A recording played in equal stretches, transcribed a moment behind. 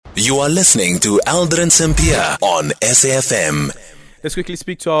You are listening to Aldrin Sampear on SAFM. Let's quickly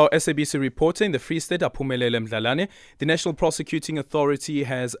speak to our SABC reporter in the Free State, Nulane. The National Prosecuting Authority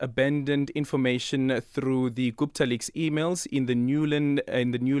has abandoned information through the GuptaLeaks emails in the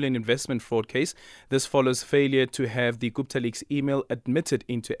Nulane investment fraud case. This follows failure to have the GuptaLeaks email admitted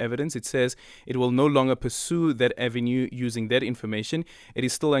into evidence. It says it will no longer pursue that avenue using that information. It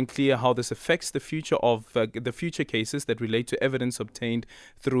is still unclear how this affects the future of the future cases that relate to evidence obtained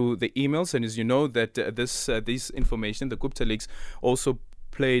through the emails. And as you know, that this information, the GuptaLeaks, also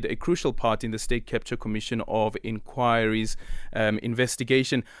played a crucial part in the State Capture Commission of Inquiry's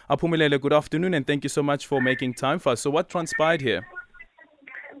investigation. Aphumelele, good afternoon, and thank you so much for making time for us. So what transpired here?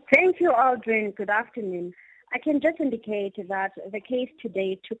 Thank you, Aldrin. Good afternoon. I can just indicate that the case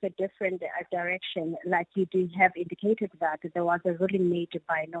today took a different direction, like you do have indicated that there was a ruling made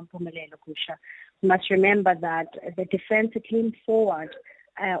by Nompumelelo Gusha. You must remember that the defense came forward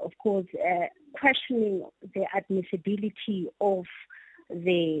of course, questioning the admissibility of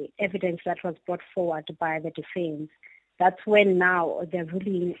the evidence that was brought forward by the defense. That's when now the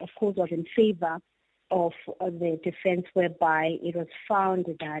ruling, of course, was in favor of the defense, whereby it was found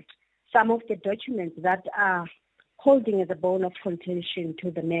that some of the documents that are holding as a bone of contention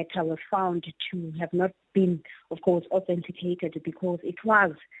to the matter were found to have not been, of course, authenticated, because it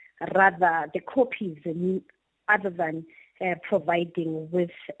was rather the copies other than providing with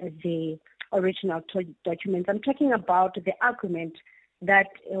the original documents. I'm talking about the argument that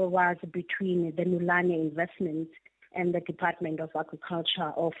was between the Nulane investments and the Department of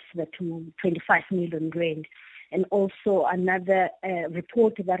Agriculture of the 25 million rand, and also another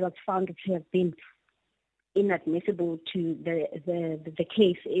report that was found to have been inadmissible to the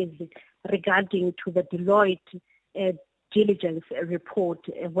case is regarding to the Deloitte diligence report,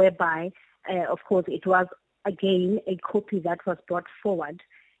 whereby, of course, it was again a copy that was brought forward.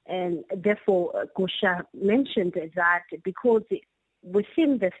 And therefore, Gusha mentioned that because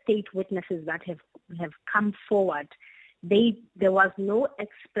within the state witnesses that have come forward, there was no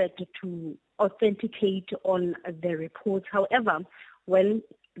expert to authenticate on the reports. However, when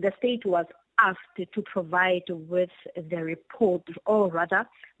the state was asked to provide with the report, or rather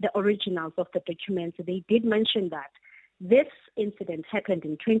the originals of the documents, they did mention that this incident happened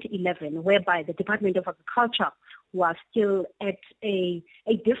in 2011, whereby the Department of Agriculture was still at a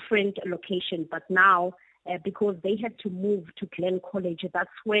different location. But now, because they had to move to Glen College,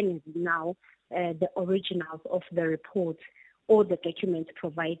 that's when now the originals of the reports or the documents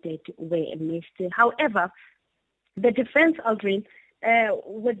provided were missed. However, the defense, Aldrin,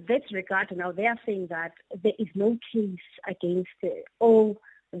 with this regard, now they are saying that there is no case against all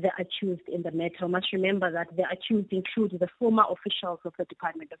the accused in the matter. You must remember that the accused include the former officials of the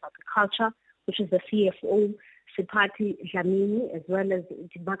Department of Agriculture, which is the CFO, Sipati Dlamini, as well as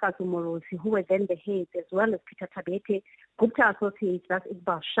Tibaka Morosi, who were then the head, as well as Peter Tabete, Gupta Associates, that's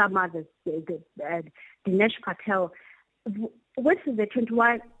Iqbal Sharma, Dinesh Patel. With the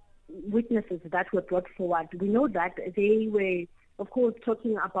 21 witnesses that were brought forward, we know that they were, of course,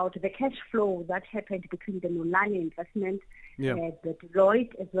 talking about the cash flow that happened between the Nulane investment, the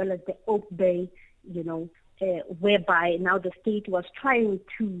Deloitte, as well as the Oak Bay, whereby now the state was trying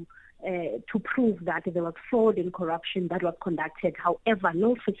to prove that there was fraud and corruption that was conducted. However,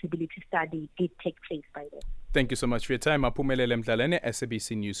 no feasibility study did take place by then. Thank you so much for your time. Aphumelele Nulane,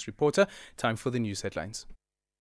 SABC News reporter. Time for the news headlines.